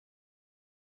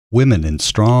Women in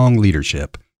Strong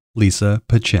Leadership, Lisa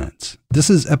Pachentz. This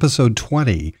is episode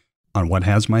 20 on What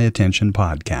Has My Attention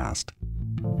podcast.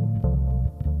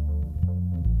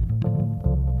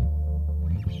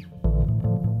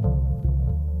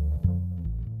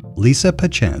 Lisa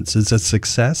Pachentz is a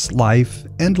success, life,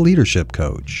 and leadership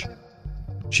coach.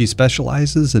 She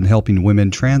specializes in helping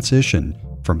women transition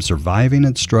from surviving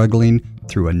and struggling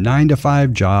through a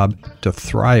 9-to-5 job to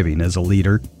thriving as a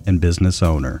leader and business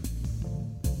owner.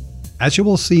 As you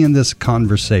will see in this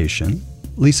conversation,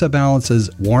 Lisa balances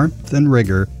warmth and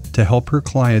rigor to help her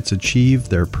clients achieve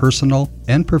their personal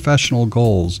and professional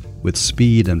goals with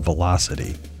speed and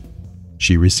velocity.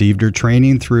 She received her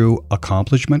training through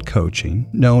Accomplishment Coaching,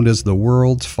 known as the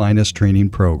world's finest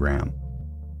training program.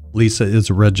 Lisa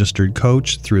is a registered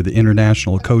coach through the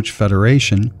International Coach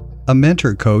Federation, a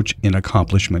mentor coach in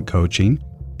Accomplishment Coaching,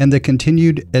 and the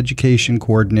Continued Education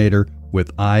Coordinator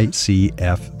with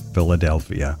ICF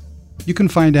Philadelphia. You can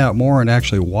find out more and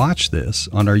actually watch this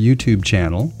on our YouTube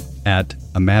channel at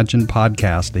Imagine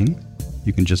Podcasting.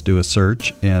 You can just do a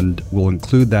search and we'll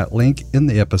include that link in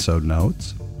the episode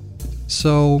notes.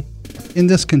 So, in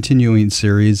this continuing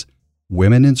series,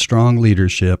 Women in Strong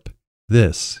Leadership,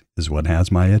 this is what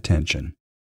has my attention.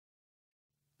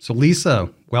 So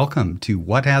Lisa, welcome to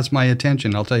What Has My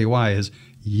Attention. I'll tell you why, is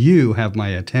you have my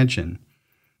attention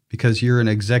because you're an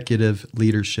executive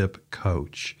leadership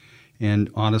coach.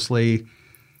 And honestly,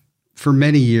 for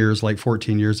many years, like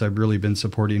 14 years, I've really been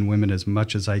supporting women as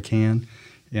much as I can.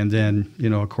 And then,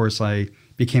 of course, I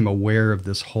became aware of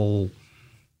this whole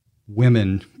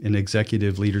women in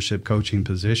executive leadership coaching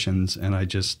positions. And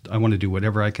I want to do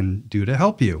whatever I can do to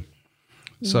help you.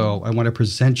 So I want to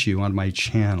present you on my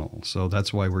channel. So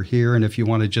that's why we're here. And if you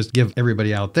want to just give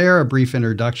everybody out there a brief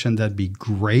introduction, that'd be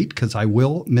great, because I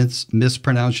will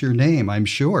mispronounce your name, I'm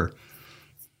sure.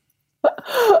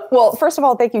 Well, first of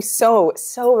all, thank you so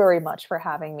very much for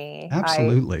having me.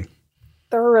 Absolutely. I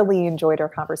thoroughly enjoyed our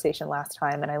conversation last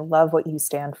time, and I love what you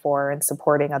stand for in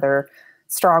supporting other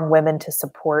strong women to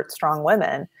support strong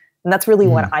women. And that's really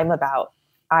what I'm about.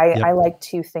 I like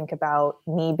to think about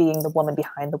me being the woman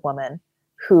behind the woman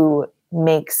who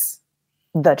makes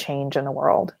the change in the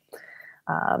world.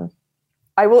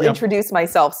 I will introduce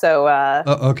myself. So,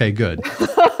 okay, good.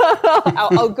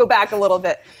 I'll go back a little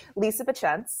bit. Lisa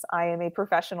Pachentz. I am a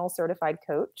professional certified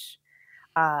coach.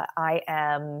 I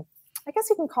guess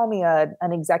you can call me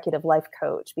an executive life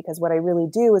coach, because what I really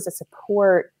do is to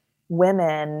support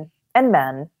women and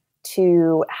men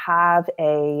to have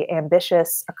a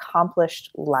ambitious,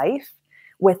 accomplished life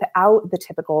without the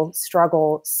typical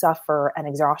struggle, suffer, and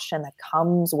exhaustion that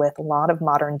comes with a lot of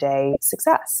modern day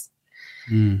success.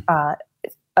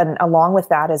 And along with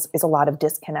that is a lot of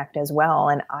disconnect as well.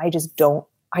 And I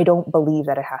don't believe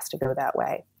that it has to go that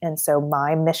way. And so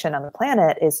my mission on the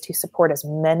planet is to support as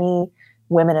many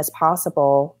women as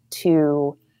possible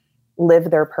to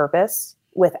live their purpose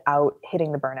without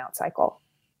hitting the burnout cycle.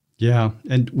 Yeah.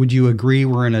 And would you agree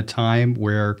we're in a time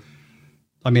where,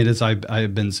 as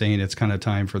I've been saying, it's kind of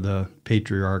time for the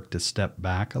patriarch to step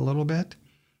back a little bit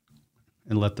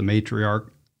and let the matriarch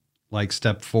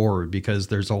step forward, because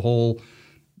there's a whole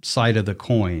side of the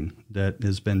coin that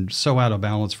has been so out of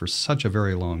balance for such a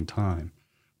very long time.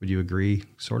 Would you agree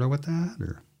sort of with that?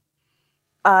 Or?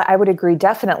 I would agree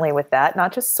definitely with that,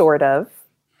 not just sort of.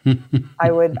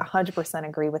 I would 100%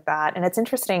 agree with that. And it's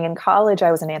interesting, in college,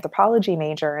 I was an anthropology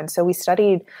major. And so we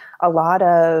studied a lot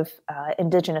of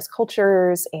indigenous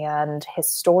cultures and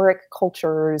historic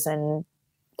cultures and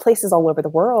places all over the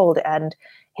world. And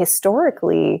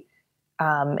historically,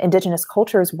 indigenous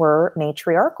cultures were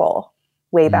matriarchal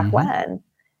way back when.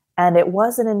 And it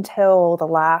wasn't until the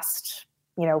last,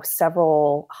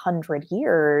 several hundred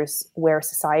years where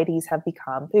societies have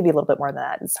become, maybe a little bit more than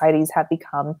that, societies have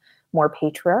become more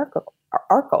patriarchal.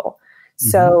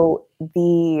 So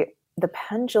the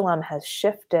pendulum has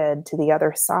shifted to the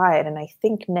other side. And I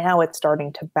think now it's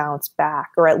starting to bounce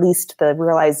back, or at least the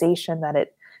realization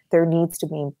that there needs to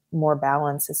be more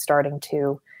balance is starting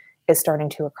to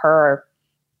occur.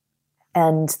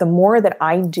 And the more that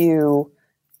I do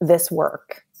this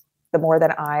work, the more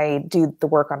that I do the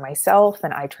work on myself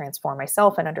and I transform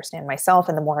myself and understand myself,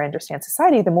 and the more I understand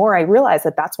society, the more I realize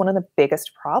that that's one of the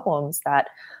biggest problems that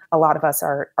a lot of us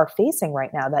are facing right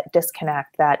now, that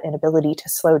disconnect, that inability to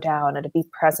slow down and to be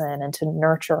present and to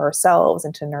nurture ourselves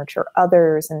and to nurture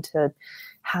others and to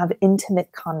have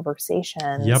intimate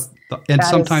conversations. Yep. And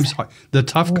sometimes the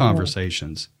tough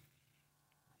conversations.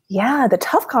 Yeah, the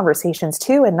tough conversations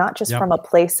too, and not just from a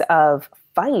place of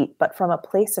fight, but from a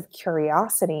place of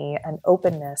curiosity and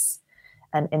openness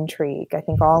and intrigue. I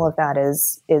think all of that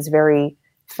is very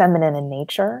feminine in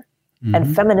nature.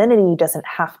 And femininity doesn't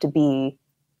have to be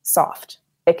soft.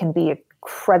 It can be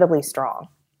incredibly strong.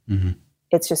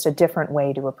 It's just a different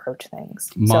way to approach things.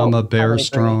 Mama bear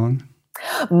strong.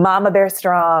 Mama bear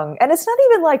strong. And it's not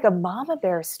even like a mama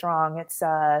bear strong. It's,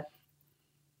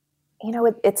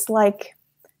 it's like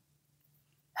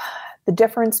the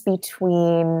difference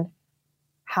between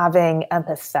having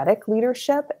empathetic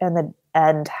leadership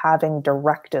and having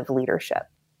directive leadership.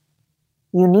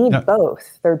 You need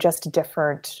both. They're just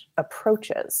different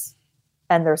approaches.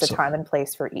 And there's a time and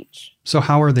place for each. So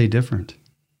how are they different?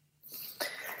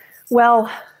 Well,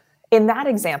 in that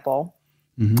example,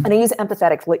 and I use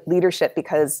empathetic leadership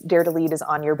because Dare to Lead is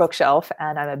on your bookshelf,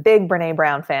 and I'm a big Brene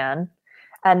Brown fan.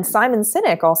 And Simon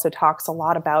Sinek also talks a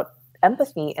lot about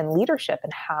empathy and leadership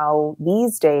and how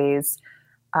these days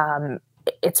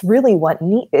it's really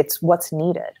what's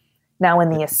needed. Now, in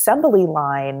the assembly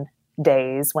line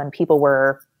days when people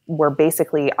were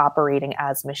basically operating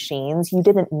as machines, you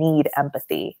didn't need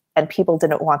empathy, and people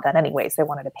didn't want that anyways. They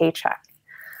wanted a paycheck.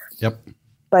 Yep.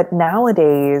 But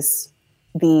nowadays,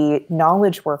 the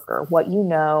knowledge worker, what you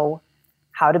know,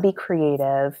 how to be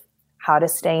creative, how to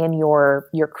stay in your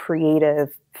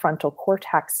creative frontal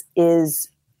cortex is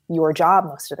your job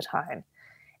most of the time.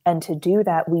 And to do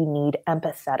that, we need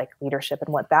empathetic leadership.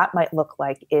 And what that might look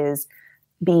like is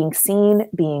being seen,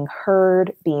 being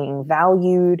heard, being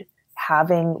valued,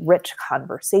 having rich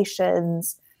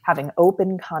conversations, having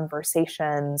open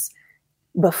conversations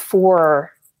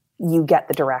before you get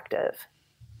the directive.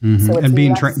 So and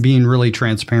being really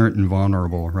transparent and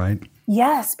vulnerable, right?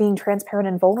 Yes, being transparent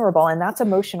and vulnerable. And that's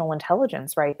emotional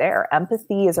intelligence right there.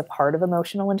 Empathy is a part of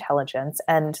emotional intelligence.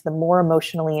 And the more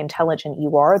emotionally intelligent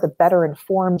you are, the better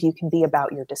informed you can be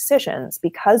about your decisions.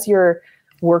 Because you're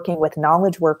working with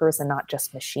knowledge workers and not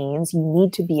just machines, you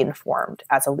need to be informed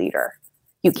as a leader.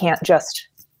 You can't just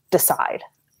decide.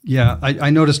 Yeah, I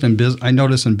noticed in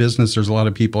business, there's a lot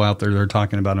of people out there that are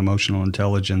talking about emotional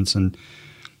intelligence, and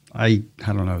I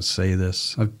don't know how to say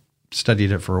this. I've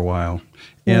studied it for a while,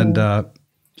 and a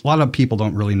lot of people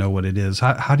don't really know what it is.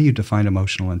 How do you define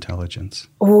emotional intelligence?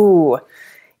 Ooh,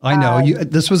 I know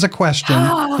this was a question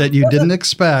that you didn't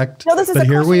expect. No, this is but a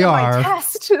here we are. I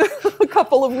test a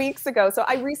couple of weeks ago. So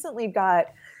I recently got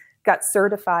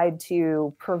certified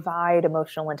to provide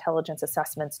emotional intelligence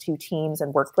assessments to teams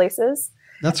and workplaces.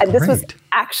 That's and great. This was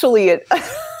actually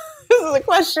this was a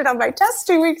question on my test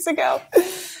 2 weeks ago.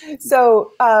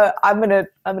 So I'm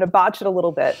gonna botch it a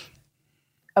little bit.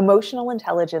 Emotional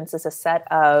intelligence is a set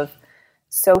of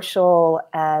social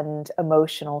and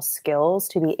emotional skills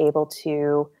to be able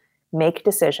to make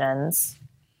decisions,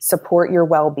 support your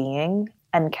well-being,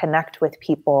 and connect with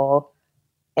people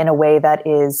in a way that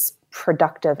is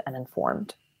productive and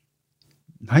informed.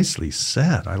 Nicely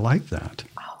said. I like that.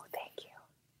 Oh, thank you.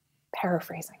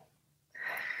 Paraphrasing.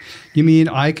 You mean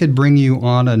I could bring you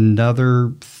on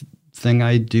another thing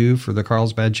I do for the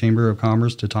Carlsbad Chamber of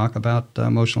Commerce to talk about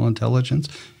emotional intelligence?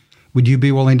 Would you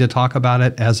be willing to talk about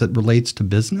it as it relates to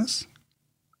business?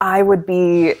 I would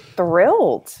be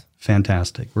thrilled.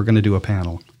 Fantastic. We're going to do a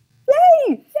panel.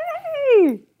 Yay!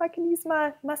 Yay! I can use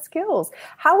my skills.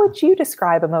 How would you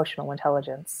describe emotional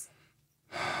intelligence?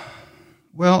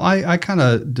 Well, I kind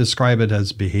of describe it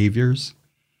as behaviors.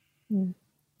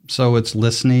 So it's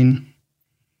listening,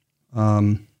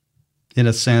 in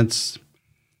a sense,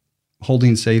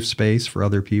 holding safe space for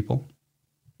other people,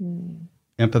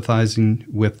 empathizing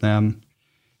with them.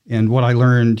 And what I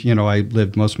learned, I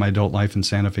lived most of my adult life in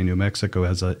Santa Fe, New Mexico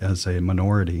as a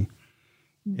minority.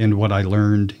 And what I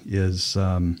learned is,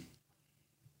 to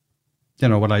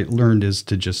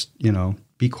just,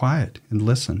 be quiet and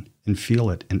listen and feel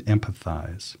it and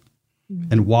empathize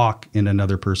and walk in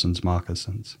another person's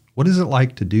moccasins. What is it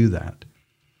like to do that?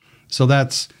 So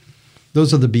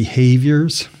those are the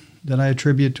behaviors that I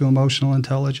attribute to emotional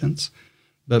intelligence,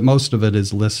 but most of it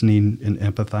is listening and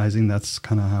empathizing. That's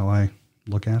kind of how I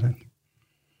look at it.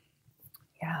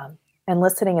 Yeah. And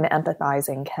listening and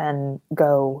empathizing can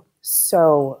go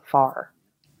so far.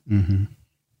 Mm-hmm.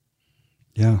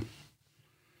 Yeah.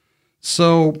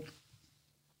 So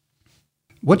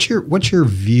what's your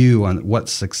view on what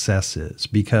success is?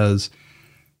 Because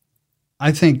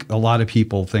I think a lot of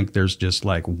people think there's just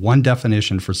like one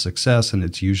definition for success, and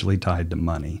it's usually tied to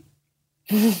money.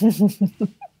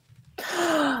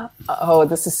 Oh,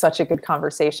 this is such a good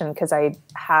conversation, because I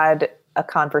had a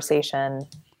conversation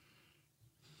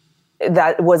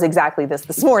that was exactly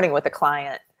this morning with a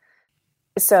client.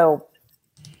 So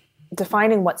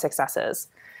defining what success is.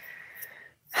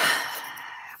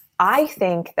 I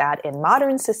think that in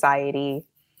modern society,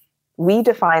 we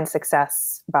define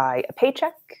success by a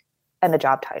paycheck and a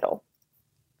job title.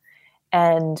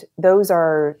 And those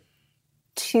are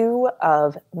two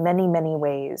of many, many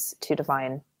ways to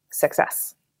define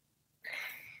success.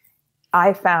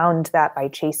 I found that by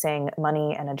chasing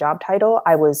money and a job title,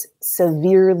 I was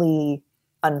severely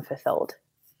unfulfilled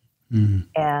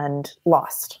and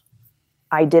lost.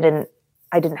 I didn't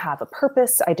have a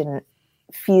purpose. I didn't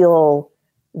feel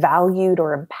valued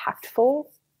or impactful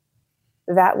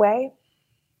that way.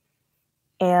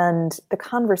 And the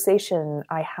conversation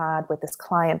I had with this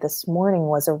client this morning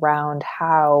was around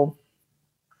how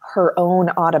her own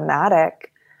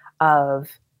automatic of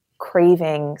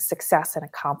craving success and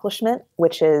accomplishment,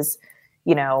 which is,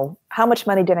 how much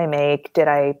money did I make? Did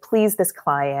I please this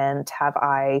client? Have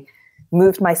I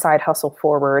moved my side hustle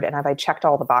forward? And have I checked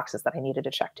all the boxes that I needed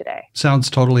to check today? Sounds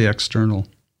totally external.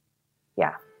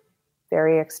 Yeah,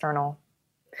 very external.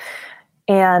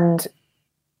 And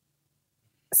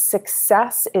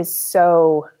success is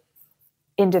so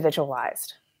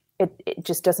individualized. It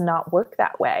just does not work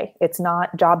that way. It's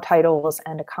not job titles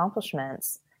and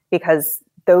accomplishments, because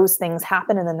those things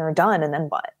happen and then they're done, and then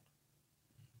what?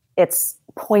 It's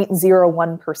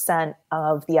 0.01%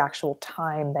 of the actual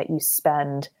time that you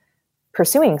spend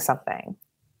pursuing something.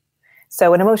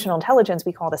 So in emotional intelligence,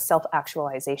 we call this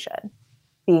self-actualization,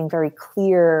 being very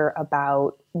clear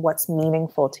about what's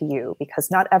meaningful to you,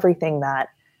 because not everything that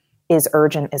is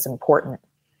urgent is important.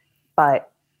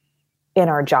 But in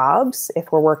our jobs,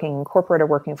 if we're working in corporate or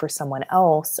working for someone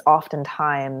else,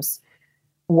 oftentimes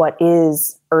what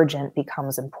is urgent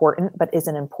becomes important, but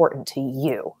isn't important to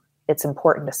you. It's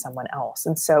important to someone else.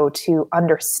 And so to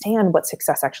understand what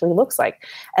success actually looks like.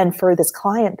 And for this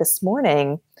client this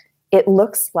morning, it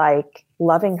looks like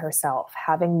loving herself,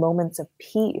 having moments of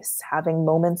peace, having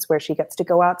moments where she gets to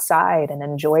go outside and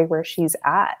enjoy where she's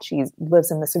at. She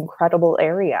lives in this incredible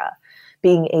area.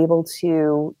 Being able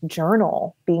to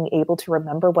journal, being able to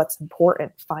remember what's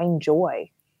important, find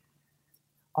joy,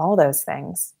 all those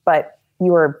things. But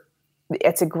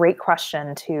it's a great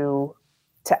question to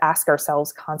ask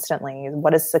ourselves constantly.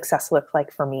 What does success look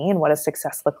like for me? And what does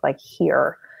success look like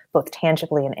here, both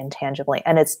tangibly and intangibly?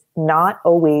 And it's not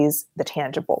always the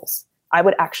tangibles. I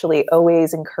would actually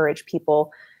always encourage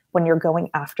people, when you're going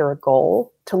after a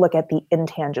goal, to look at the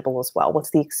intangible as well.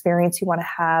 What's the experience you want to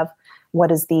have?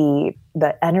 What is the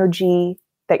energy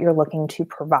that you're looking to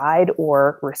provide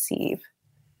or receive?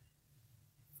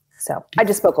 So I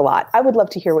just spoke a lot. I would love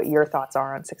to hear what your thoughts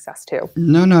are on success too.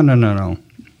 No.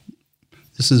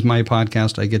 This is my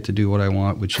podcast. I get to do what I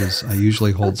want, which is I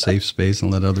usually hold safe space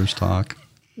and let others talk.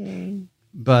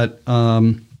 But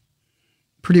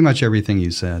pretty much everything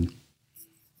you said.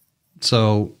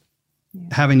 So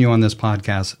having you on this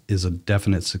podcast is a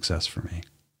definite success for me.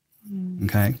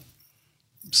 Okay.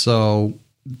 So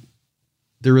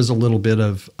there is a little bit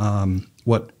of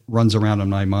what runs around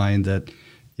in my mind that,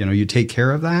 you take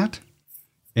care of that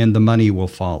and the money will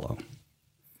follow.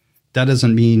 That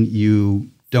doesn't mean you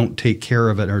don't take care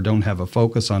of it or don't have a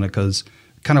focus on it, because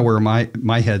kind of where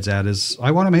my head's at is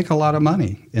I want to make a lot of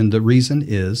money. And the reason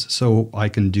is so I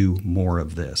can do more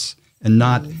of this, and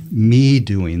not me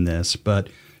doing this, but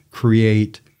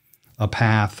create a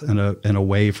path and a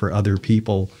way for other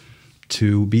people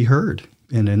to be heard.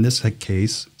 And in this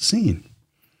case, seen.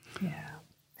 Yeah.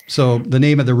 So the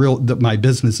name of my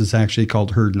business is actually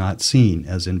called Heard Not Seen,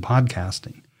 as in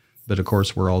podcasting. But of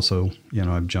course, we're also,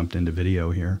 I've jumped into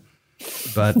video here.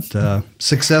 But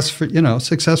success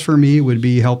for me would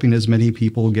be helping as many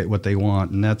people get what they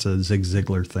want, and that's a Zig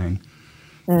Ziglar thing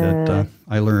that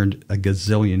I learned a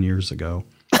gazillion years ago.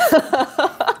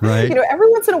 Right.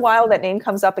 Every once in a while that name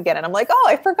comes up again, and I'm like, oh,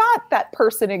 I forgot that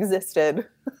person existed,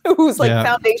 who's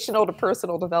foundational to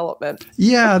personal development.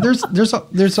 Yeah,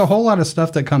 there's a whole lot of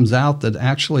stuff that comes out that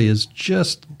actually is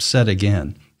just said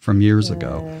again from years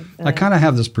ago. I kind of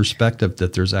have this perspective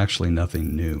that there's actually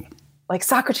nothing new. Like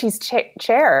Socrates'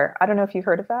 chair. I don't know if you've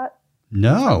heard of that.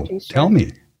 No, tell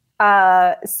me.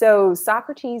 So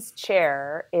Socrates'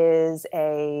 chair is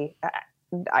I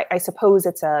suppose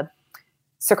it's a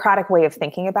Socratic way of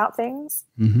thinking about things.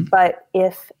 Mm-hmm. But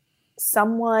if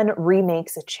someone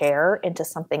remakes a chair into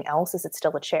something else, is it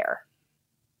still a chair?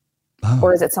 Oh.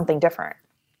 Or is it something different?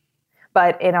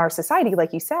 But in our society,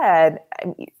 like you said,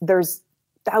 there's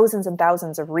thousands and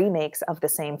thousands of remakes of the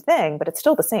same thing, but it's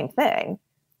still the same thing.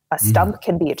 A stump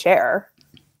can be a chair.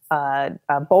 A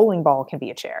bowling ball can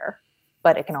be a chair,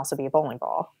 but it can also be a bowling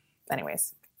ball.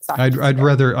 Anyways. I'd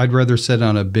rather sit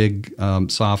on a big,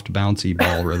 soft, bouncy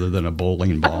ball rather than a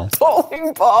bowling ball.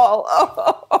 Bowling ball.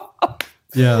 Oh.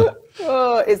 Yeah.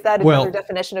 Is that another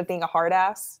definition of being a hard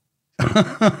ass?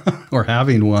 Or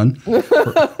having one.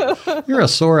 You're a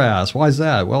sore ass. Why is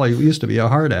that? Well, I used to be a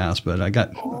hard ass, but I got.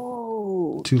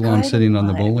 Oh, too long sitting on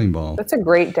the bowling ball. That's a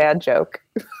great dad joke.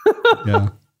 Yeah.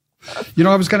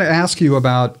 I was going to ask you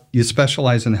about, you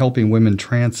specialize in helping women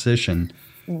transition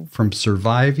from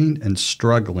surviving and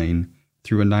struggling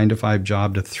through a 9-to-5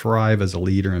 job to thrive as a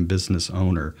leader and business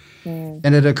owner.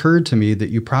 And it occurred to me that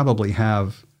you probably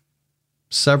have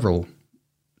several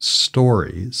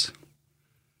stories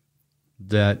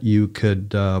that you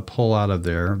could pull out of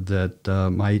there that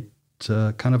might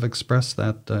kind of express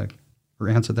that or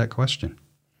answer that question.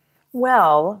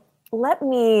 Well, let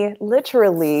me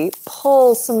literally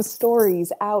pull some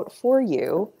stories out for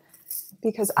you,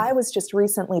 because I was just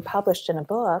recently published in a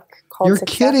book called You're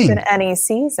Success kidding. in Any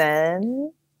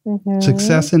Season.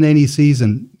 Success in Any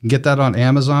Season. Get that on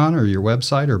Amazon or your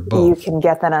website or both? You can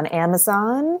get that on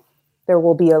Amazon. There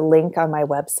will be a link on my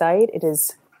website. It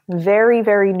is very,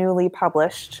 very newly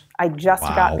published. I just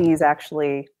got these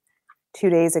actually 2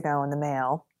 days ago in the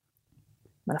mail.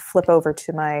 I'm going to flip over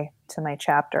to my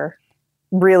chapter.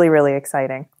 Really, really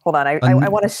exciting. Hold on. I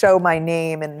want to show my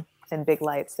name in big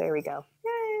lights. There we go.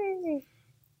 Yay.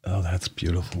 Oh, that's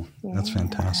beautiful. Yeah. That's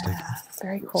fantastic.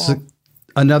 Very cool.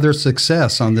 Another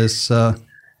success on this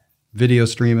video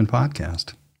stream and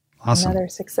podcast. Awesome. Another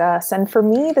success. And for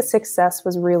me, the success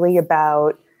was really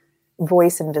about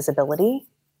voice and visibility.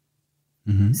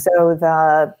 Mm-hmm. So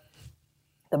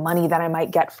the money that I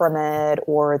might get from it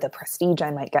or the prestige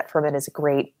I might get from it is a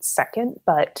great second.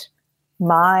 But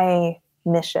my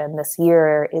mission this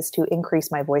year is to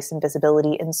increase my voice and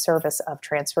visibility in service of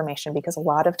transformation, because a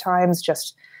lot of times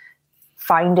just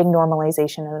finding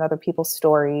normalization in other people's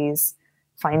stories,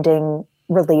 finding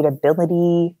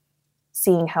relatability,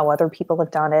 seeing how other people have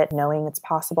done it, knowing it's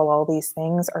possible, all these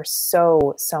things are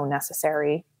so, so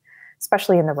necessary,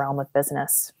 especially in the realm of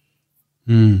business.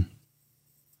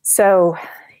 So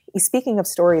speaking of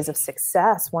stories of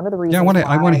success, one of the reasons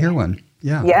I want to hear one.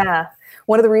 Yeah.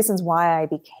 One of the reasons why I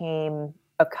became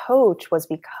a coach was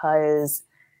because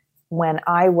when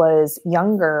I was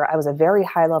younger, I was a very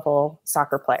high-level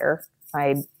soccer player.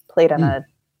 I played on a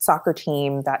soccer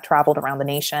team that traveled around the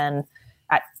nation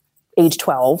at age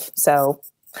 12. So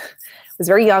I was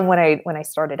very young when I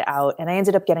started out, and I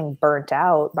ended up getting burnt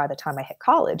out by the time I hit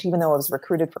college, even though I was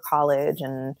recruited for college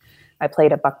and I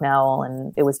played at Bucknell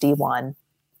and it was D1,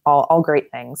 all great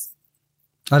things.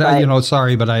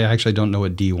 Sorry, but I actually don't know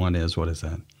what D1 is. What is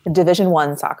that? Division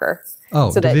I soccer. Oh,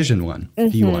 so Division I.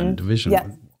 D1, Division I.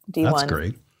 D1. That's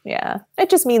great. Yeah. It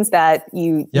just means that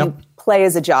you play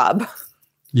as a job.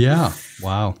 Yeah.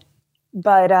 Wow.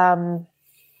 But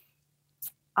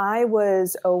I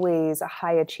was always a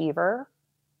high achiever,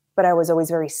 but I was always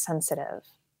very sensitive.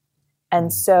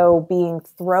 And so being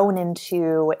thrown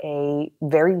into a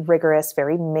very rigorous,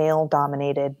 very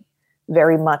male-dominated,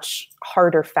 very much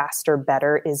harder, faster,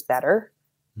 better is better,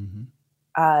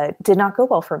 did not go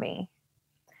well for me.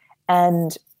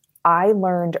 And I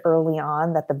learned early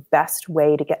on that the best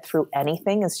way to get through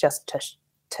anything is just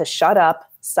to shut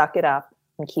up, suck it up,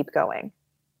 and keep going.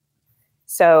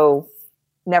 So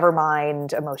never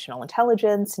mind emotional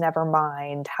intelligence, never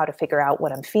mind how to figure out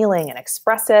what I'm feeling and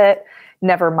express it,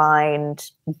 never mind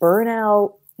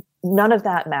burnout. None of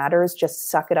that matters. Just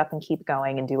suck it up and keep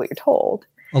going and do what you're told.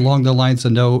 Along the lines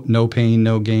of no pain,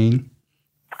 no gain.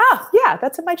 Ah, yeah,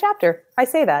 that's in my chapter. I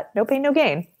say that. No pain, no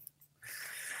gain.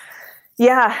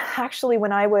 Yeah, actually,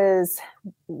 when I was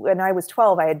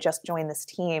 12, I had just joined this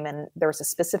team, and there was a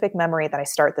specific memory that I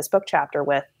start this book chapter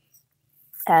with.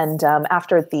 And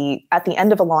at the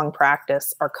end of a long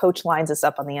practice, our coach lines us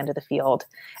up on the end of the field,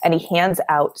 and he hands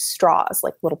out straws,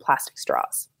 like little plastic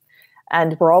straws.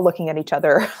 And we're all looking at each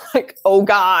other like, oh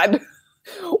God,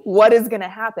 what is going to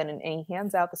happen? And he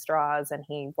hands out the straws, and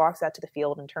he walks out to the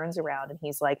field and turns around, and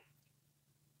he's like,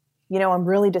 I'm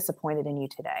really disappointed in you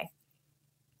today,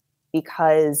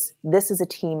 because this is a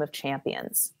team of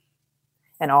champions.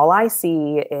 And all I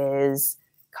see is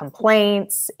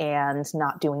complaints and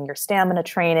not doing your stamina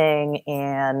training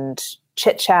and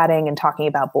chit-chatting and talking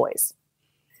about boys.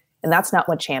 And that's not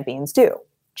what champions do.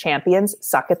 Champions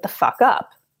suck it the fuck up.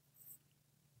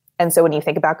 And so when you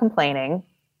think about complaining,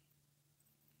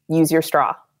 use your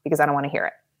straw, because I don't want to hear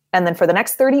it. And then for the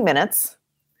next 30 minutes,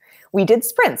 we did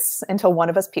sprints until one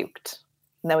of us puked.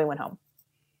 And then we went home.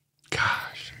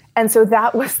 Gosh. And so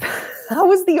that was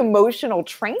the emotional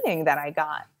training that I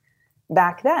got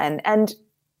back then. And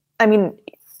I mean,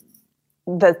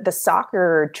 the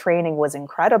soccer training was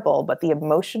incredible, but the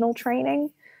emotional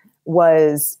training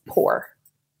was poor,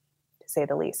 to say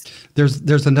the least.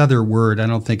 There's another word. I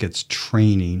don't think it's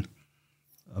training.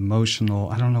 Emotional.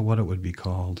 I don't know what it would be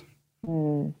called.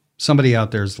 Somebody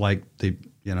out there is like,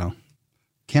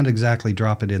 can't exactly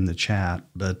drop it in the chat,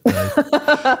 but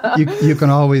you can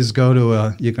always go to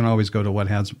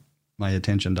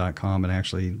whathasmyattention.com and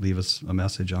actually leave us a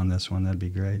message on this one. That'd be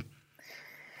great.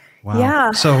 Wow.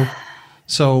 Yeah.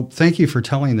 So thank you for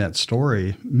telling that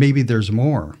story. Maybe there's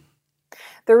more.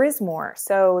 There is more.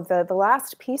 So the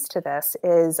last piece to this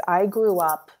is I grew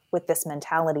up with this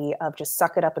mentality of just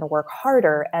suck it up and work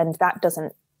harder, and that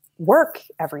doesn't work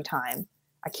every time.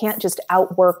 I can't just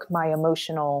outwork my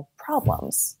emotional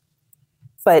problems.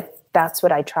 But that's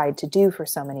what I tried to do for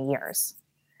so many years.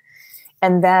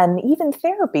 And then even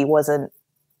therapy wasn't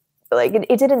like,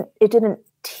 it didn't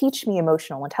teach me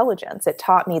emotional intelligence. It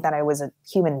taught me that I was a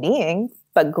human being,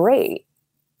 but great.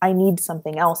 I need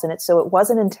something else. And so it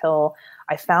wasn't until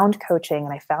I found coaching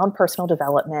and I found personal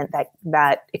development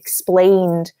that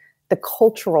explained the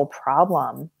cultural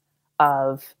problem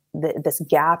of this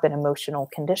gap in emotional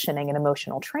conditioning and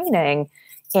emotional training,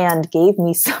 and gave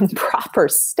me some proper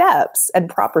steps and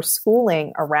proper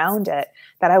schooling around it,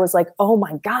 that I was like, oh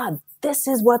my God, this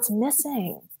is what's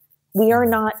missing. We are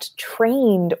not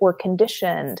trained or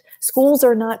conditioned. Schools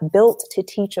are not built to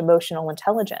teach emotional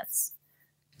intelligence.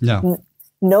 No.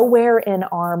 Nowhere in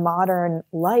our modern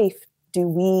life do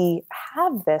we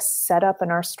have this set up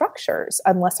in our structures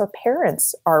unless our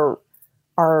parents are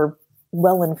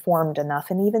well-informed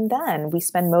enough. And even then, we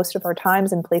spend most of our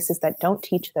times in places that don't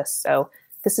teach this. So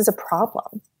this is a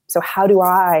problem. So how do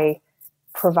I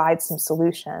provide some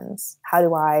solutions? How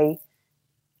do I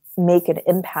make an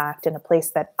impact in a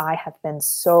place that I have been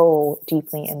so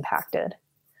deeply impacted?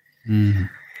 Mm-hmm.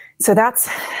 So that's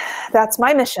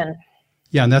my mission.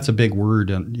 Yeah, and that's a big word,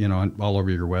 and all over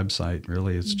your website.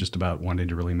 Really, it's just about wanting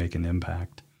to really make an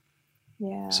impact.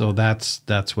 Yeah. So that's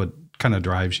what kind of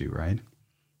drives you, right?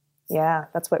 Yeah,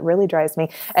 that's what really drives me.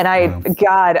 And I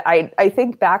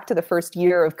think back to the first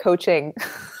year of coaching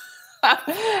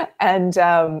and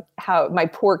how my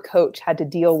poor coach had to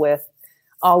deal with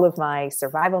all of my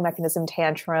survival mechanism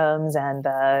tantrums and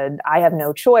I have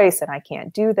no choice and I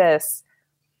can't do this.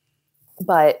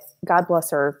 But God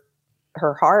bless her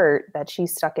heart that she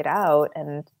stuck it out.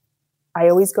 And I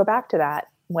always go back to that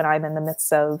when I'm in the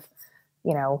midst of,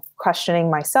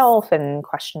 questioning myself and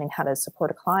questioning how to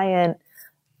support a client.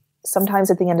 Sometimes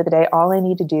at the end of the day, all I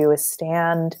need to do is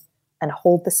stand and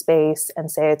hold the space and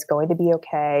say, it's going to be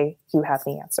okay. You have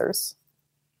the answers.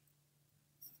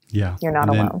 Yeah. You're not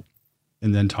alone.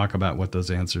 And then talk about what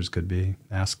those answers could be.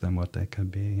 Ask them what they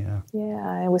could be. Yeah.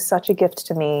 Yeah. It was such a gift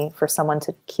to me for someone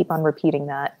to keep on repeating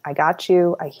that. I got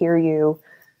you. I hear you.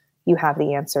 You have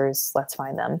the answers. Let's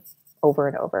find them over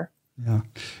and over. Yeah.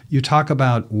 You talk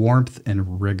about warmth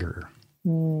and rigor.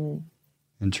 In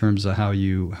terms of how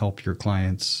you help your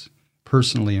clients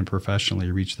personally and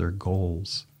professionally reach their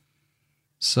goals.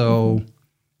 So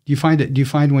do you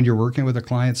find when you're working with a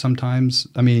client sometimes,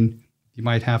 you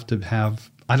might have to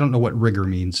have, I don't know what rigor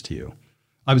means to you.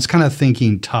 I was kind of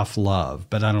thinking tough love,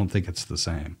 but I don't think it's the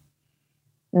same.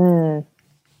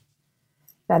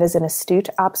 That is an astute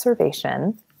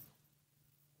observation.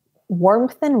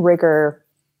 Warmth and rigor,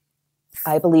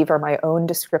 I believe, are my own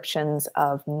descriptions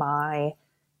of my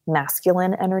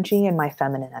masculine energy and my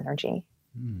feminine energy.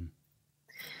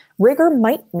 Rigor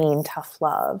might mean tough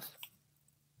love,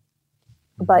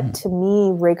 but to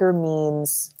me, rigor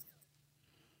means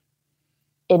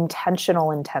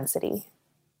intentional intensity.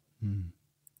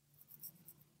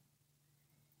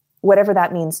 Whatever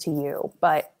that means to you.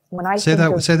 But when I say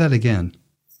that again.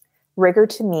 Rigor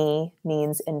to me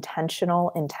means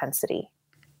intentional intensity.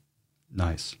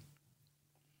 Nice.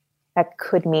 That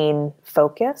could mean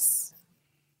focus.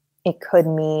 It could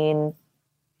mean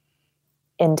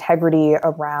integrity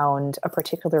around a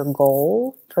particular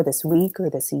goal for this week or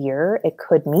this year. It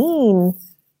could mean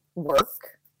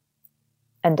work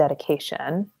and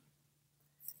dedication,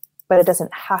 but it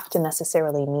doesn't have to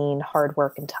necessarily mean hard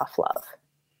work and tough love.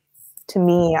 To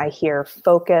me, I hear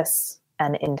focus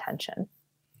and intention.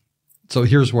 So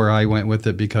here's where I went with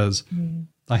it, because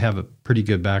I have a pretty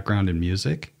good background in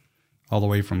music, all the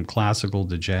way from classical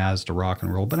to jazz to rock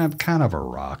and roll, but I'm kind of a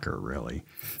rocker, really.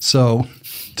 So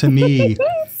to me,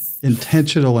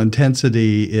 intentional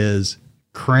intensity is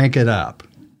crank it up,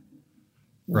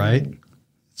 right?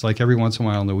 It's like every once in a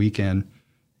while on the weekend,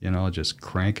 just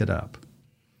crank it up.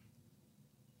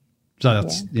 So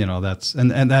that's,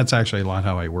 and that's actually a lot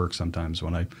how I work sometimes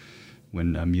when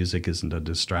music isn't a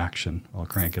distraction. I'll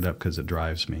crank it up because it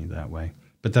drives me that way.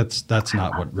 But that's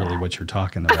not what you're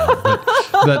talking about. But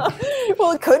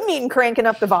well, it could mean cranking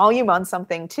up the volume on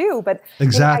something too. But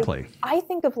exactly, I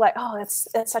think of that's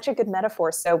such a good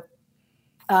metaphor. So,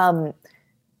 do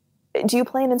you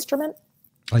play an instrument?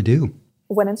 I do.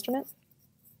 What instrument?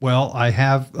 Well, I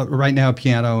have right now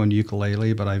piano and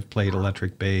ukulele, but I've played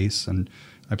electric bass and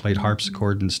I played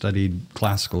harpsichord and studied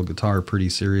classical guitar pretty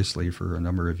seriously for a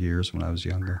number of years when I was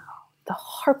younger. The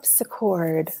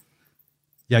harpsichord.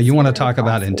 Yeah, you want to talk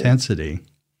about intensity.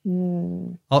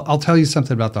 Mm. I'll tell you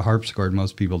something about the harpsichord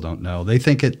most people don't know. They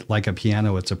think it like a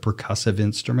piano, it's a percussive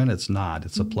instrument. It's not.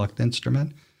 It's a plucked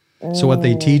instrument. So what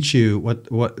they teach you,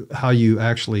 how you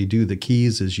actually do the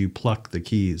keys is you pluck the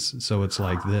keys. So it's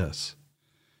like this.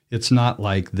 It's not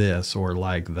like this or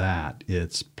like that.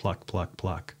 It's pluck, pluck,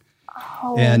 pluck.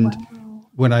 Oh, and wow.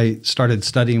 When I started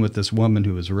studying with this woman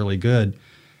who was really good,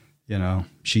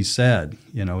 she said,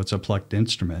 it's a plucked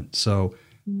instrument. So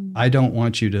I don't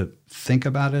want you to think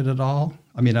about it at all.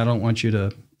 I mean, I don't want you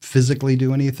to physically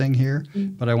do anything here,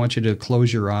 but I want you to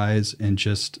close your eyes and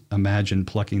just imagine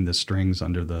plucking the strings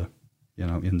under the,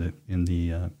 in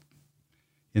the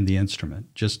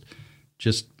instrument. Just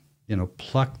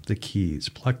pluck the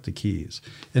keys.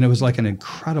 And it was like an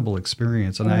incredible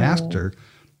experience. And I asked her,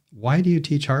 why do you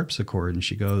teach harpsichord? And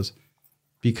she goes,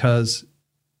 because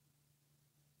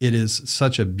it is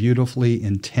such a beautifully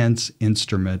intense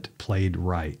instrument played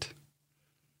right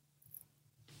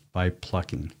by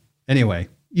plucking. Anyway,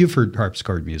 you've heard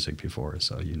harpsichord music before,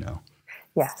 so you know.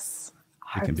 Yes,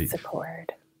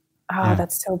 harpsichord.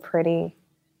 That's so pretty.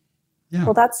 Yeah.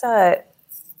 Well, that's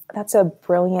a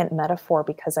brilliant metaphor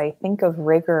because I think of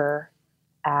rigor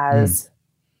as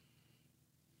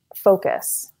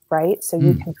focus, right? So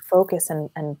you can focus and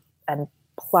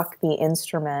pluck the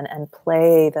instrument and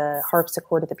play the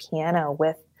harpsichord or the piano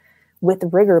with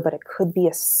rigor, but it could be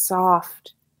a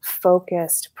soft,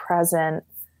 focused, present,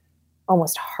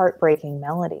 almost heartbreaking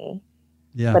melody.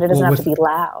 Yeah. But it doesn't have to be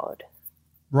loud.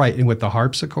 Right. And with the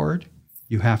harpsichord,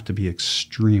 you have to be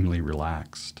extremely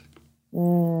relaxed.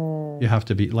 You have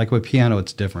to be, like with piano,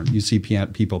 it's different. You see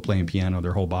people playing piano,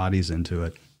 their whole body's into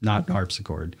it, not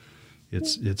harpsichord.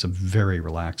 It's a very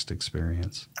relaxed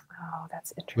experience. Oh,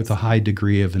 that's interesting. With a high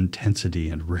degree of intensity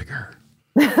and rigor.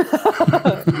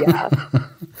 Yeah.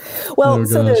 Well,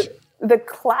 so the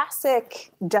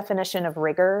classic definition of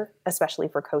rigor, especially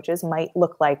for coaches, might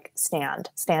look like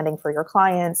standing for your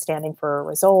client, standing for a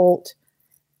result,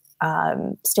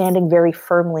 standing very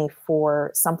firmly for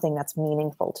something that's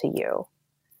meaningful to you.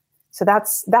 So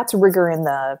that's rigor in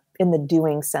the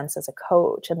doing sense as a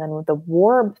coach. And then the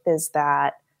warmth is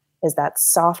that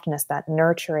softness, that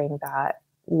nurturing, that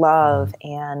love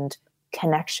and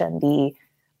connection.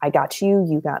 I got you,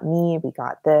 you got me, we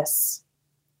got this,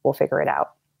 we'll figure it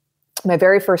out. My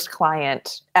very first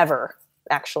client ever,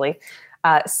 actually,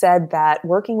 said that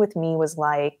working with me was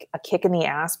like a kick in the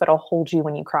ass, but I'll hold you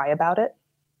when you cry about it.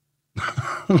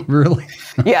 Really?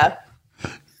 Yeah.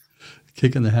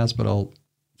 Kick in the ass, but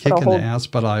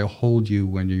I'll hold you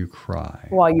when you cry.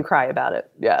 While you cry about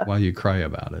it. Yeah. While you cry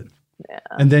about it. Yeah.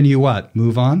 And then you what?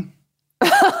 Move on?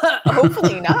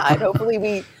 Hopefully not.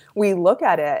 Hopefully we look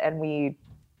at it and we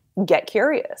get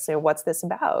curious. So what's this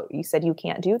about? You said you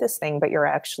can't do this thing, but you're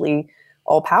actually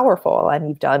all powerful and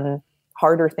you've done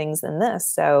harder things than this.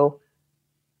 So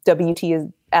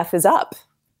WTF is up.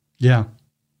 Yeah.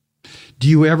 Do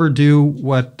you ever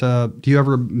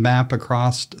map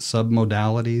across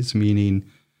submodalities? Meaning,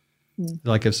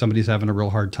 like if somebody's having a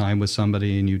real hard time with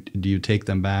somebody and do you take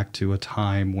them back to a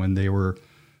time when they were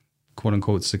quote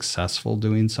unquote successful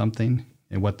doing something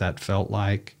and what that felt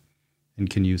like? And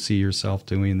can you see yourself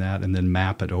doing that and then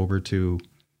map it over to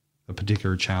a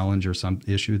particular challenge or some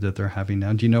issue that they're having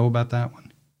now? Do you know about that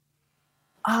one?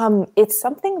 It's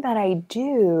something that I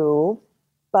do,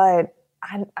 but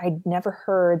I'd never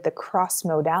heard the cross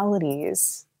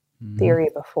modalities theory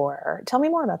before. Tell me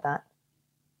more about that.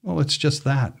 Well, it's just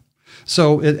that.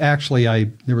 So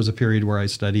there was a period where I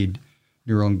studied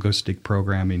neurolinguistic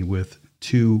programming with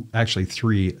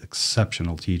three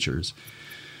exceptional teachers.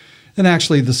 And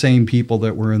actually the same people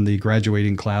that were in the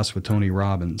graduating class with Tony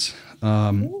Robbins.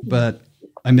 But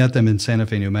I met them in Santa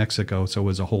Fe, New Mexico, so it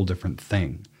was a whole different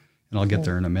thing. And I'll get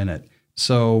there in a minute.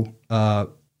 So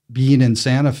being in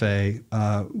Santa Fe,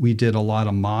 we did a lot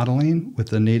of modeling with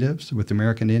the natives, with the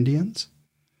American Indians,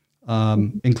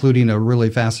 including a really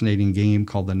fascinating game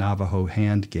called the Navajo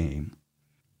hand game.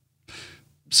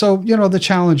 So, the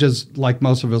challenge is, like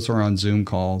most of us are on Zoom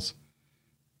calls,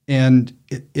 and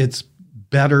it's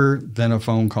better than a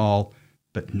phone call,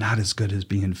 but not as good as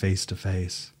being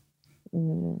face-to-face.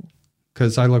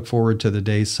 Because I look forward to the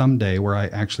day someday where I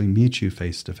actually meet you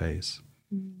face-to-face,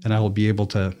 and I will be able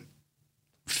to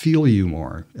feel you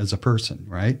more as a person,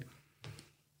 right?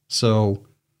 So,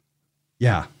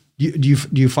 yeah. Do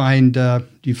you find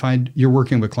you're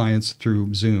working with clients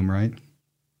through Zoom, right?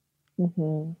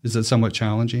 Mm-hmm. Is it somewhat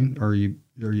challenging, or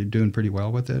Are you doing pretty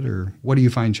well with it, or what do you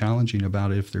find challenging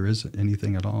about it, if there is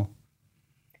anything at all?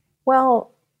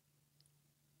 Well,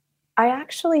 I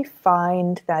actually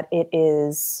find that it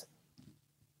is,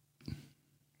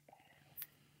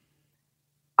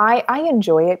 I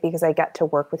enjoy it because I get to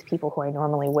work with people who I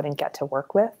normally wouldn't get to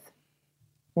work with.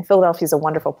 And Philadelphia is a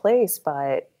wonderful place,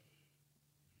 but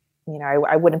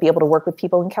I wouldn't be able to work with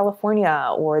people in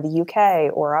California or the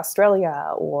UK or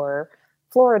Australia or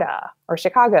Florida or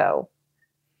Chicago,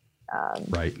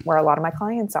 Right. where a lot of my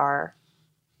clients are,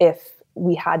 if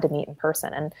we had to meet in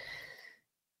person. And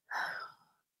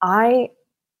I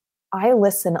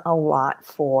listen a lot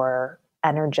for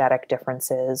energetic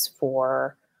differences,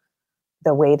 for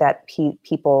the way that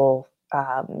people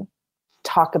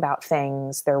talk about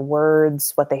things, their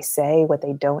words, what they say, what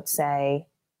they don't say,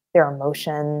 their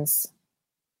emotions.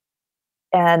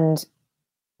 And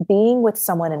being with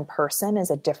someone in person is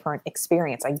a different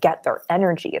experience. I get their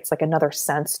energy. It's like another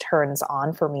sense turns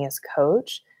on for me as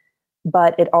coach,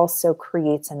 but it also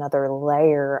creates another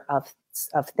layer of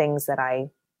things that I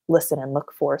listen and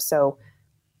look for. So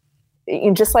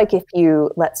just like if you,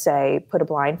 let's say, put a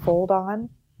blindfold on,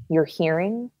 your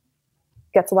hearing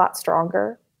gets a lot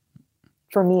stronger.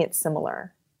 For me, it's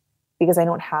similar because I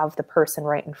don't have the person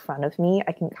right in front of me.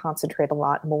 I can concentrate a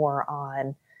lot more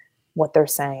on what they're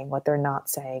saying, what they're not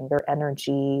saying, their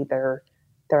energy, their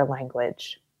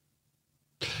language.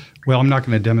 Well, I'm not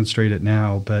going to demonstrate it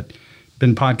now, but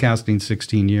been podcasting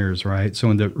 16 years, right? So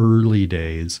in the early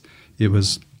days, it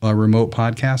was remote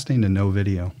podcasting and no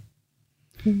video.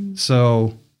 Mm-hmm.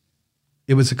 So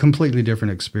it was a completely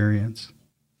different experience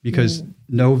because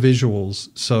no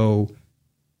visuals. So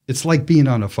it's like being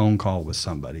on a phone call with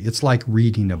somebody. It's like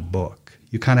reading a book.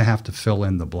 You kind of have to fill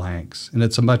in the blanks. And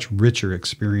it's a much richer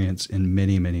experience in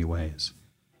many, many ways.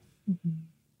 Mm-hmm.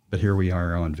 But here we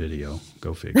are on video.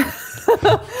 Go figure.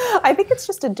 I think it's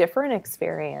just a different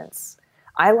experience.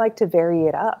 I like to vary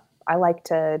it up. I like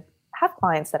to have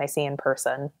clients that I see in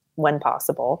person when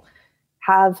possible,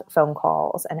 have phone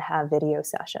calls and have video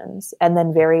sessions, and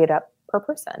then vary it up per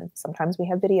person. Sometimes we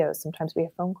have videos, sometimes we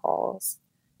have phone calls,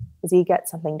 because you get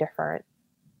something different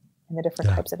in the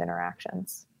different types of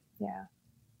interactions. Yeah.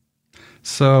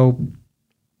 So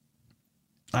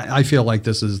I feel like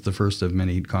this is the first of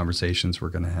many conversations we're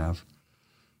going to have.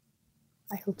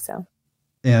 I hope so.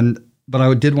 But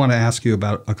I did want to ask you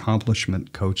about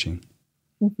accomplishment coaching.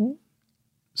 Mm-hmm.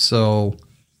 So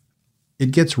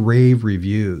it gets rave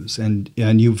reviews, and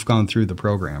you've gone through the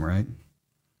program, right?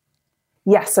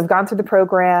 Yes, I've gone through the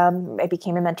program. I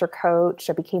became a mentor coach.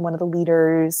 I became one of the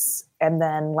leaders. And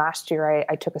then last year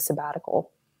I took a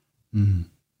sabbatical. Mm-hmm.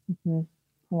 Mm-hmm.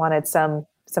 Wanted some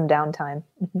downtime.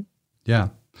 Mm-hmm. Yeah.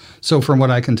 So from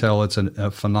what I can tell, it's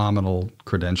a phenomenal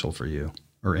credential for you,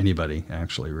 or anybody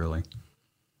actually, really.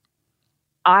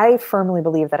 I firmly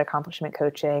believe that accomplishment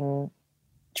coaching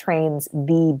trains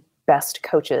the best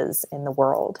coaches in the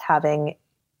world. Having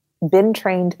been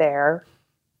trained there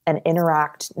and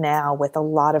interact now with a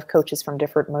lot of coaches from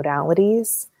different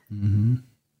modalities, mm-hmm.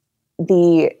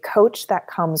 The coach that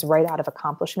comes right out of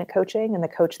accomplishment coaching and the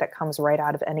coach that comes right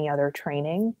out of any other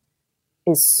training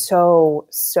is so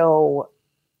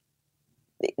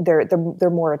they're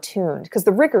more attuned because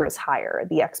the rigor is higher,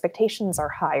 the expectations are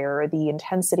higher, the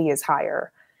intensity is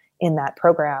higher in that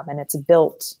program, and it's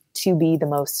built to be the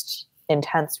most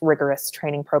intense, rigorous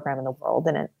training program in the world,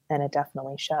 and it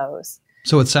definitely shows.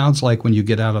 So it sounds like when you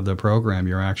get out of the program,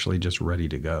 you're actually just ready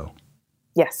to go.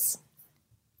 Yes,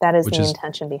 that is the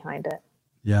intention behind it.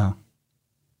 Yeah.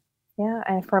 Yeah,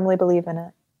 I firmly believe in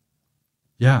it.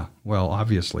 Yeah, well,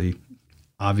 obviously,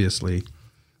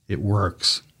 it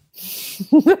works.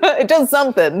 It does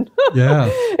something. Yeah.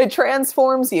 It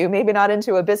transforms you, maybe not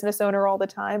into a business owner all the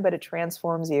time, but it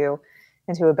transforms you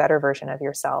into a better version of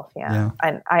yourself. Yeah.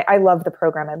 And I love the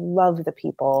program. I love the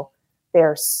people.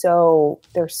 They're so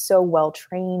well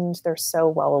trained. They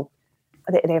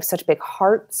have such big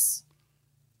hearts.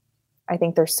 I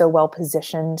think they're so well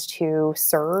positioned to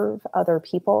serve other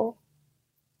people.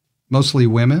 Mostly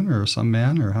women or some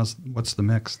men, or what's the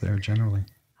mix there generally?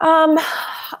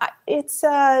 It's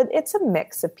a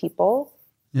mix of people.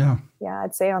 Yeah. Yeah.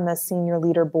 I'd say on the senior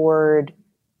leader board,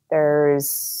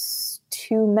 there's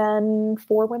 2 men,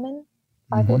 4 women,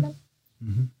 5 mm-hmm. women.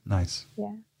 Mm-hmm. Nice.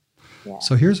 Yeah. Yeah.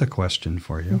 So here's a question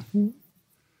for you. Mm-hmm.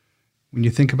 When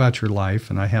you think about your life,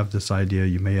 and I have this idea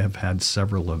you may have had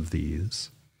several of these,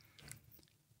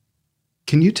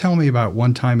 can you tell me about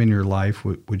one time in your life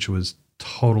which was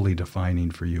totally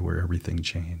defining for you, where everything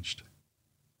changed?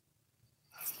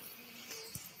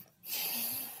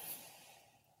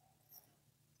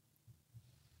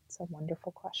 It's a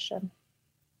wonderful question.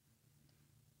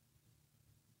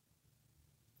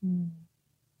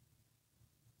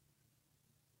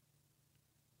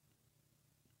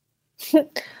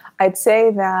 I'd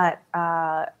say that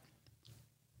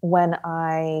when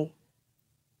I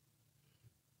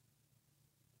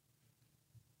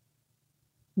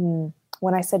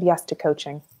said yes to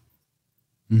coaching.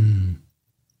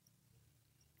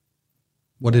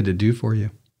 What did it do for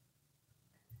you?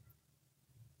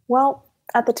 Well,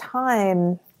 at the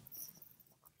time,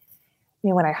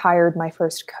 when I hired my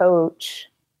first coach,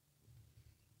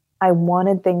 I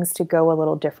wanted things to go a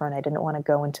little different. I didn't want to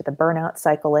go into the burnout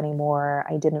cycle anymore.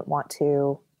 I didn't want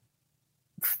to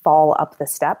fall up the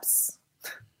steps,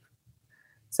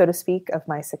 so to speak, of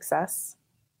my success.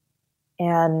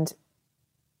 And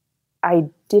I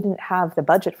didn't have the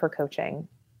budget for coaching,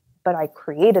 but I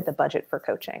created the budget for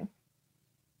coaching.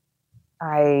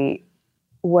 I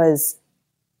was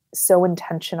so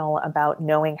intentional about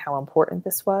knowing how important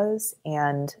this was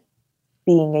and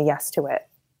being a yes to it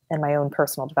in my own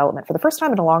personal development for the first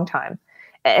time in a long time.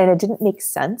 And it didn't make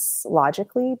sense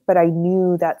logically, but I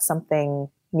knew that something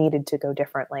needed to go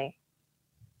differently.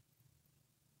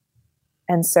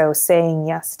 And so saying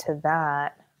yes to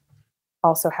that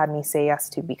also had me say yes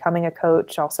to becoming a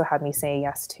coach, also had me say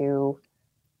yes to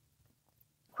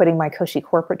quitting my cushy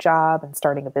corporate job and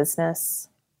starting a business.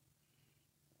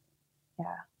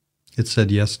 Yeah. It said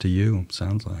yes to you,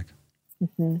 sounds like.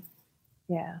 Mm-hmm.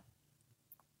 Yeah.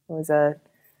 It was a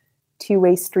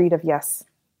two-way street of yes.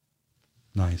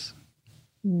 Nice.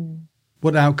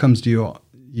 What outcomes do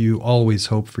you always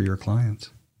hope for your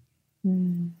clients?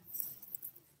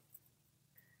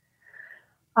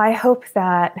 I hope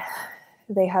that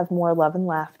they have more love and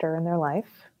laughter in their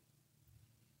life,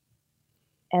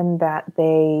 and that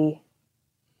they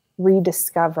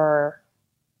rediscover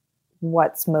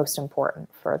what's most important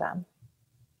for them.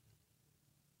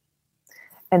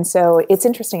 And so it's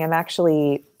interesting. I'm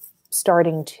actually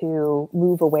starting to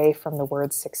move away from the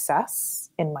word success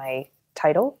in my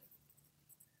title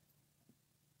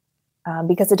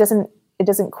because it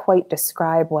doesn't quite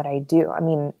describe what I do. I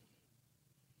mean,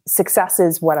 success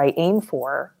is what I aim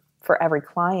for every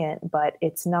client, but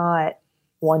it's not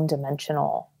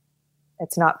one-dimensional.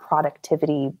 It's not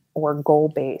productivity or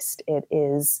goal-based. It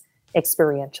is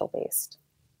experiential-based.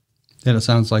 And it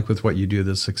sounds like with what you do,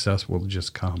 the success will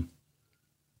just come.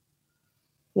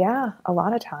 Yeah, a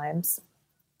lot of times.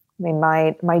 I mean,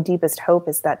 my deepest hope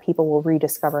is that people will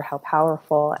rediscover how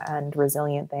powerful and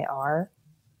resilient they are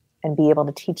and be able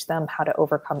to teach them how to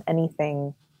overcome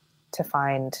anything to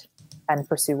find and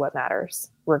pursue what matters,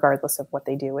 regardless of what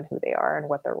they do and who they are and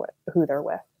who they're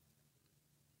with.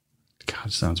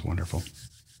 God, sounds wonderful.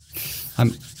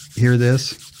 Hear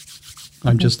this.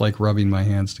 I'm just like rubbing my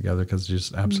hands together because I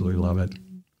just absolutely love it.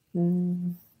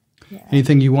 Yeah.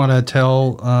 Anything you want to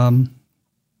tell?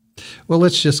 Well,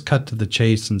 let's just cut to the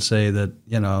chase and say that,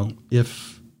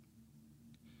 if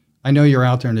I know you're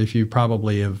out there and if you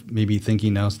probably have maybe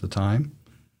thinking now's the time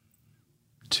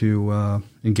to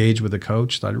engage with a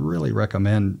coach, I'd really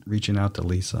recommend reaching out to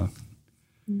Lisa.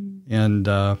 And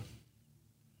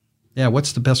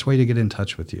what's the best way to get in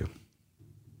touch with you?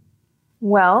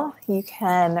 Well, you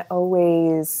can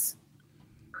always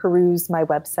peruse my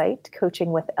website,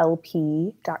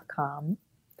 coachingwithlp.com.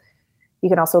 You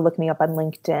can also look me up on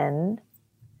LinkedIn.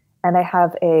 And I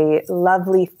have a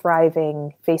lovely,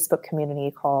 thriving Facebook community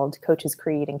called Coaches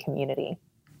Creating Community.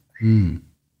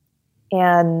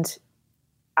 And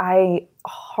I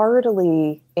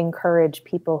heartily encourage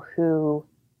people who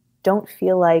don't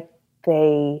feel like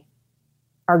they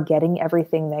are getting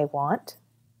everything they want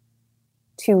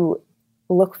to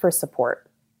look for support.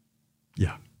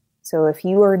 Yeah. So if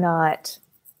you are not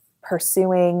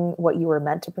pursuing what you were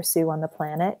meant to pursue on the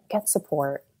planet, get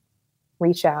support,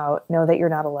 reach out, know that you're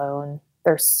not alone.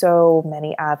 There's so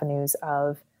many avenues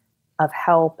of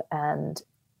help and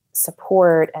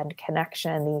support and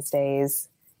connection these days,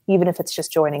 even if it's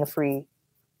just joining a free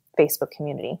Facebook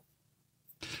community.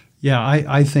 Yeah,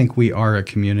 I think we are a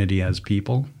community as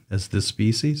people, as this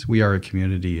species. We are a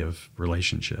community of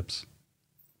relationships.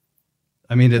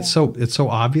 I mean, it's so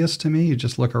obvious to me. You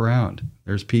just look around.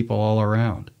 There's people all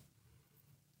around.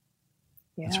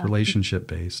 Yeah. It's relationship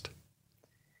based.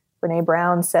 Brene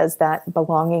Brown says that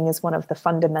belonging is one of the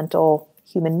fundamental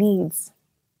human needs.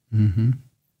 Mm-hmm.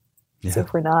 Yeah. So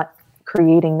if we're not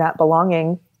creating that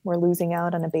belonging, we're losing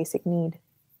out on a basic need.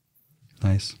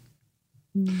 Nice.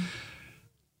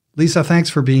 Lisa, thanks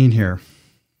for being here.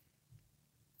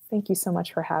 Thank you so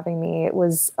much for having me. It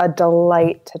was a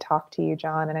delight to talk to you,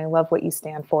 John, and I love what you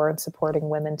stand for in supporting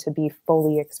women to be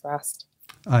fully expressed.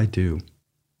 I do.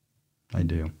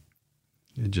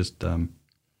 It just,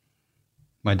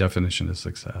 my definition of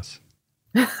success.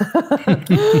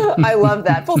 I love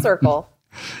that. Full circle.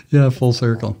 Yeah, full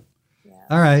circle.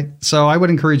 All right. So I would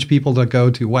encourage people to go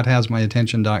to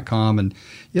whathasmyattention.com, and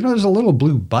there's a little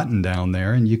blue button down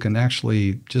there, and you can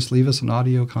actually just leave us an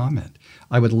audio comment.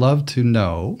 I would love to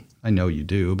know, I know you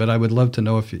do, but I would love to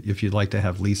know if you'd like to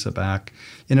have Lisa back,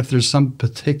 and if there's some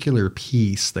particular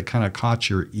piece that kind of caught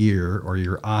your ear or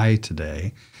your eye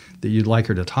today that you'd like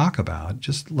her to talk about,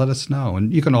 just let us know.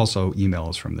 And you can also email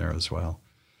us from there as well.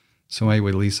 So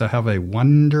anyway, Lisa, have a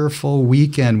wonderful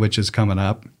weekend, which is coming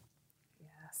up.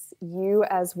 You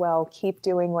as well. Keep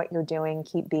doing what you're doing.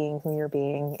 Keep being who you're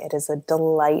being. It is a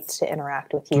delight to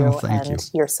interact with you, and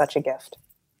you're such a gift.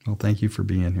 Well, thank you for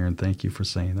being here, and thank you for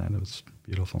saying that. It was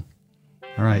beautiful.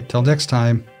 All right. Till next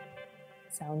time.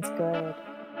 Sounds good.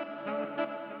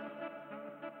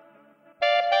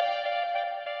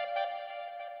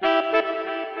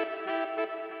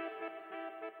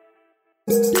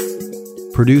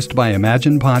 Produced by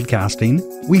Imagine Podcasting,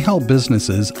 we help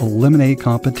businesses eliminate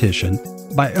competition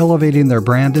by elevating their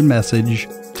brand and message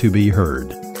to be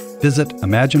heard. Visit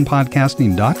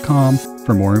imaginepodcasting.com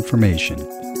for more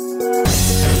information.